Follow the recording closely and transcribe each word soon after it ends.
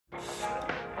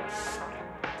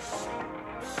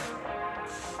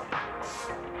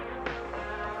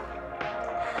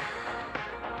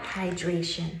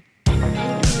hydration.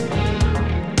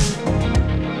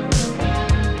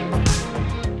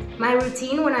 My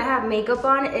routine when I have makeup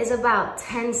on is about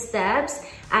 10 steps.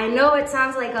 I know it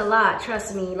sounds like a lot,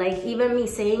 trust me. Like even me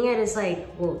saying it is like,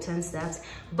 whoa, 10 steps.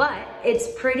 But it's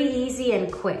pretty easy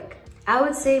and quick. I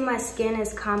would say my skin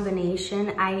is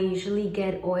combination. I usually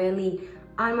get oily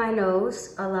on my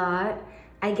nose a lot.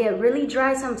 I get really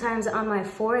dry sometimes on my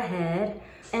forehead.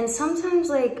 And sometimes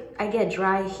like I get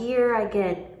dry here, I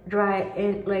get dry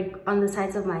in, like on the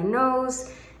sides of my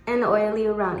nose, and oily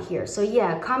around here. So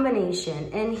yeah,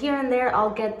 combination. And here and there,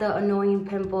 I'll get the annoying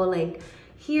pimple like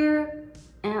here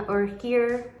or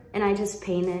here, and I just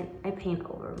paint it. I paint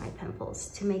over my pimples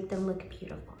to make them look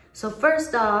beautiful. So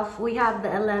first off, we have the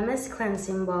Elemis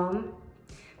Cleansing Balm.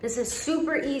 This is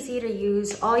super easy to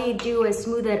use. All you do is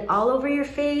smooth it all over your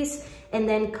face and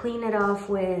then clean it off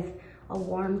with a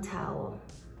warm towel.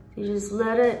 You just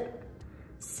let it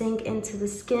sink into the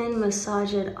skin,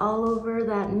 massage it all over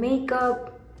that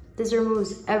makeup. This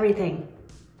removes everything.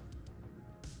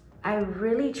 I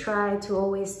really try to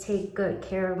always take good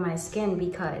care of my skin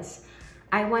because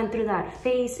I went through that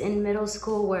phase in middle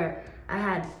school where I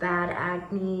had bad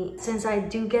acne. Since I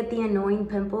do get the annoying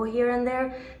pimple here and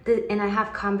there, and I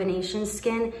have combination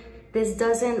skin, this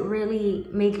doesn't really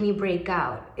make me break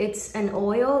out. It's an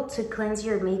oil to cleanse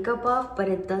your makeup off, but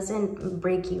it doesn't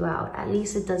break you out. At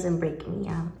least it doesn't break me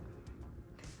out.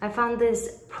 I found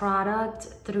this product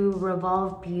through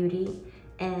Revolve Beauty,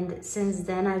 and since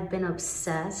then I've been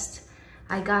obsessed.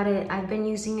 I got it, I've been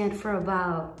using it for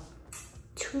about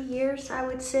 2 years, I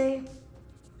would say.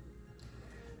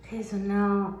 Okay, so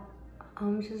now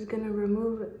I'm just gonna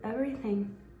remove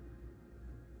everything.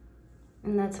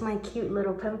 And that's my cute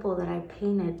little pimple that I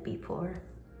painted before.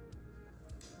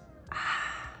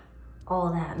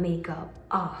 All that makeup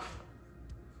off.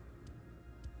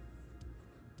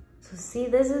 So see,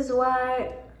 this is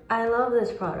why I love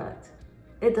this product.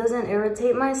 It doesn't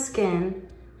irritate my skin.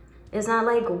 It's not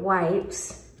like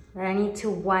wipes that I need to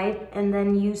wipe and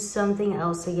then use something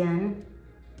else again.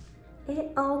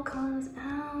 It all comes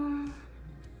out.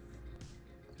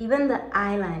 Even the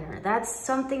eyeliner, that's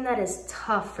something that is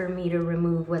tough for me to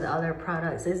remove with other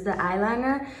products, is the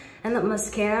eyeliner and the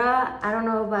mascara. I don't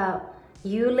know about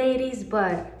you ladies,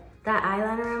 but that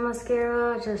eyeliner and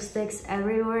mascara just sticks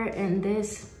everywhere, and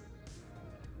this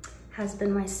has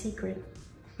been my secret.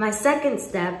 My second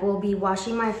step will be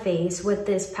washing my face with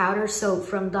this powder soap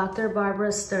from Dr.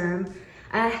 Barbara Sturm.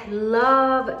 I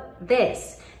love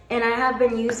this, and I have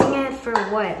been using it for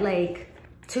what, like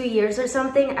 2 years or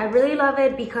something. I really love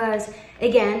it because,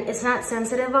 again, it's not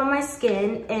sensitive on my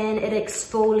skin and it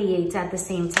exfoliates at the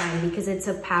same time because it's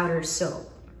a powder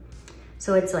soap.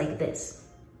 So it's like this.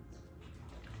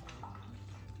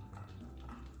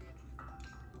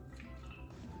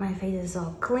 My face is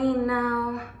all clean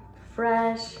now,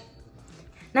 fresh.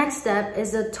 Next step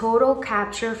is a Total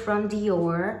Capture from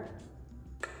Dior.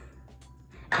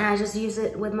 And I just use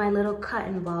it with my little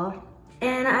cotton ball.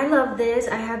 And I love this.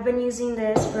 I have been using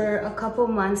this for a couple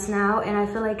months now, and I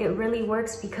feel like it really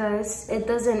works because it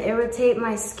doesn't irritate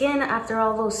my skin after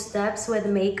all those steps with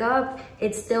makeup.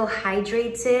 It still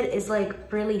hydrates it. It's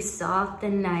like really soft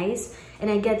and nice, and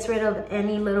it gets rid of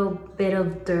any little bit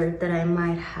of dirt that I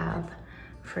might have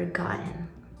forgotten.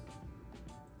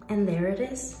 And there it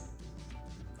is.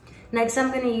 Next,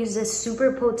 I'm gonna use this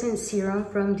super potent serum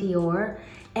from Dior,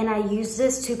 and I use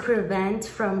this to prevent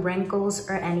from wrinkles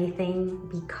or anything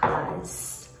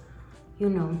because, you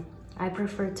know, I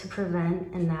prefer to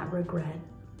prevent and not regret.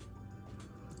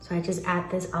 So I just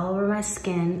add this all over my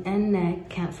skin and neck.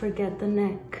 Can't forget the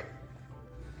neck.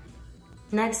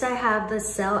 Next, I have the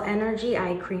Cell Energy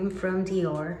Eye Cream from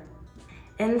Dior.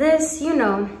 And this, you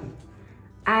know,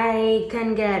 I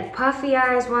can get puffy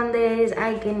eyes one day,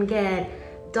 I can get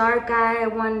dark eye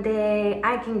one day,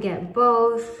 I can get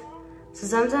both. So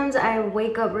sometimes I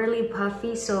wake up really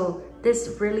puffy, so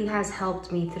this really has helped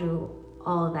me through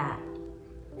all that.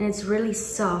 And it's really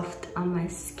soft on my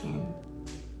skin.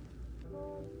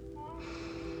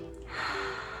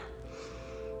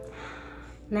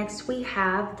 Next we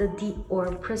have the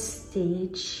Dior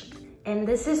Prestige. And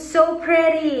this is so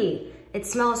pretty. It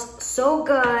smells so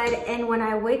good. And when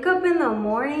I wake up in the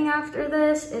morning after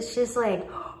this, it's just like,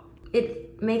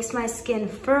 it makes my skin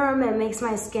firm, it makes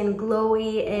my skin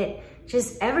glowy, it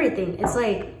just everything. It's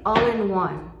like all in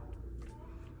one.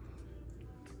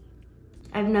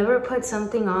 I've never put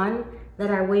something on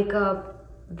that I wake up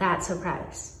that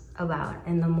surprised about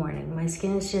in the morning. My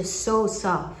skin is just so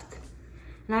soft.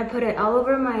 And I put it all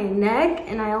over my neck,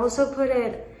 and I also put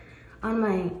it on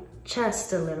my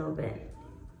chest a little bit.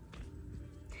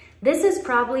 This is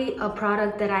probably a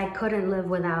product that I couldn't live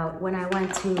without when I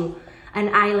went to an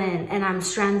island and I'm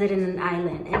stranded in an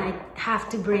island and I have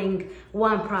to bring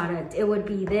one product. It would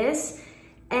be this,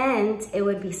 and it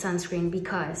would be sunscreen,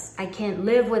 because I can't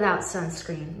live without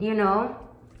sunscreen, you know?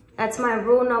 That's my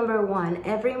rule number one.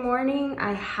 Every morning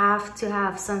I have to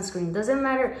have sunscreen. Doesn't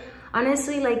matter,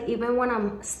 honestly, like even when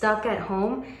I'm stuck at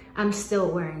home, I'm still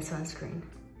wearing sunscreen.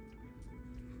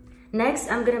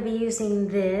 Next, I'm gonna be using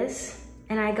this,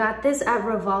 and I got this at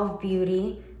Revolve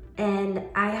Beauty, and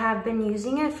I have been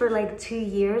using it for like 2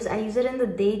 years. I use it in the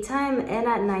daytime and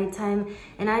at nighttime,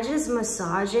 and I just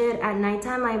massage it. At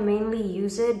nighttime, I mainly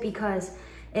use it because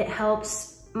it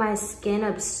helps my skin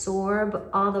absorb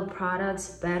all the products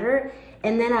better.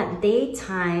 And then at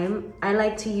daytime, I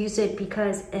like to use it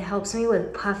because it helps me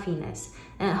with puffiness,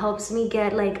 and it helps me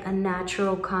get like a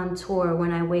natural contour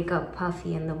when I wake up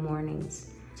puffy in the mornings.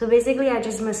 So basically, I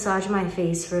just massage my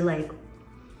face for like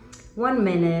 1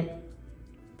 minute.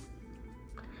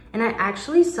 And I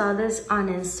actually saw this on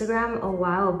Instagram a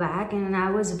while back, and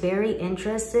I was very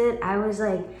interested. I was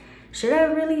like, should I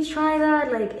really try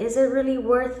that? Like, is it really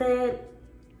worth it?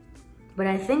 But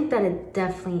I think that it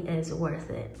definitely is worth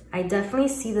it. I definitely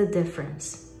see the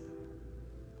difference.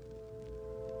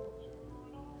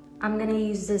 I'm gonna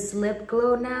use this lip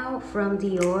glow now from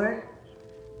Dior.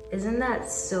 Isn't that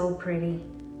so pretty?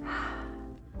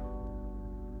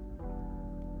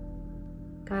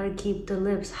 Gotta keep the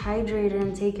lips hydrated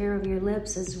and take care of your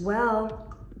lips as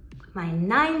well. My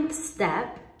 9th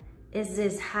step is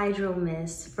this Hydro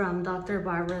Mist from Dr.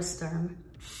 Barbara Sturm.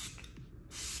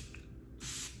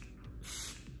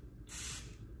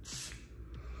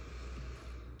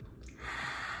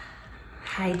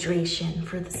 Hydration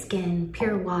for the skin,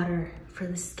 pure water for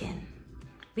the skin.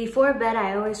 Before bed,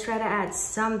 I always try to add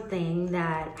something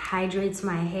that hydrates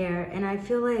my hair, and I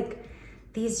feel like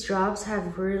these drops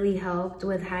have really helped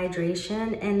with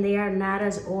hydration, and they are not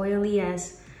as oily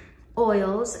as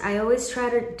oils. I always try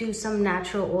to do some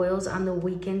natural oils on the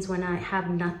weekends when I have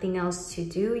nothing else to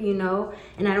do, you know,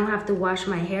 and I don't have to wash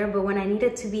my hair. But when I need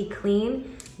it to be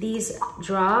clean, these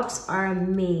drops are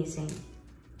amazing.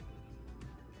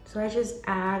 So I just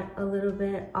add a little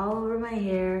bit all over my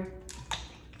hair,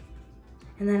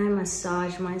 and then I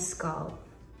massage my scalp.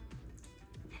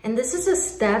 And this is a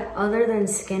step other than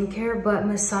skincare, but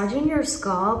massaging your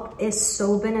scalp is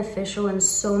so beneficial in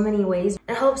so many ways.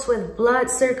 It helps with blood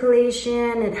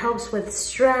circulation, it helps with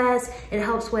stress, it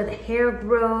helps with hair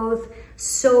growth,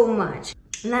 so much.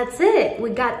 And that's it.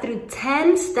 We got through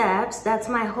 10 steps. That's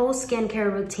my whole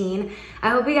skincare routine.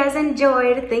 I hope you guys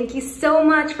enjoyed. Thank you so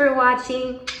much for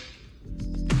watching.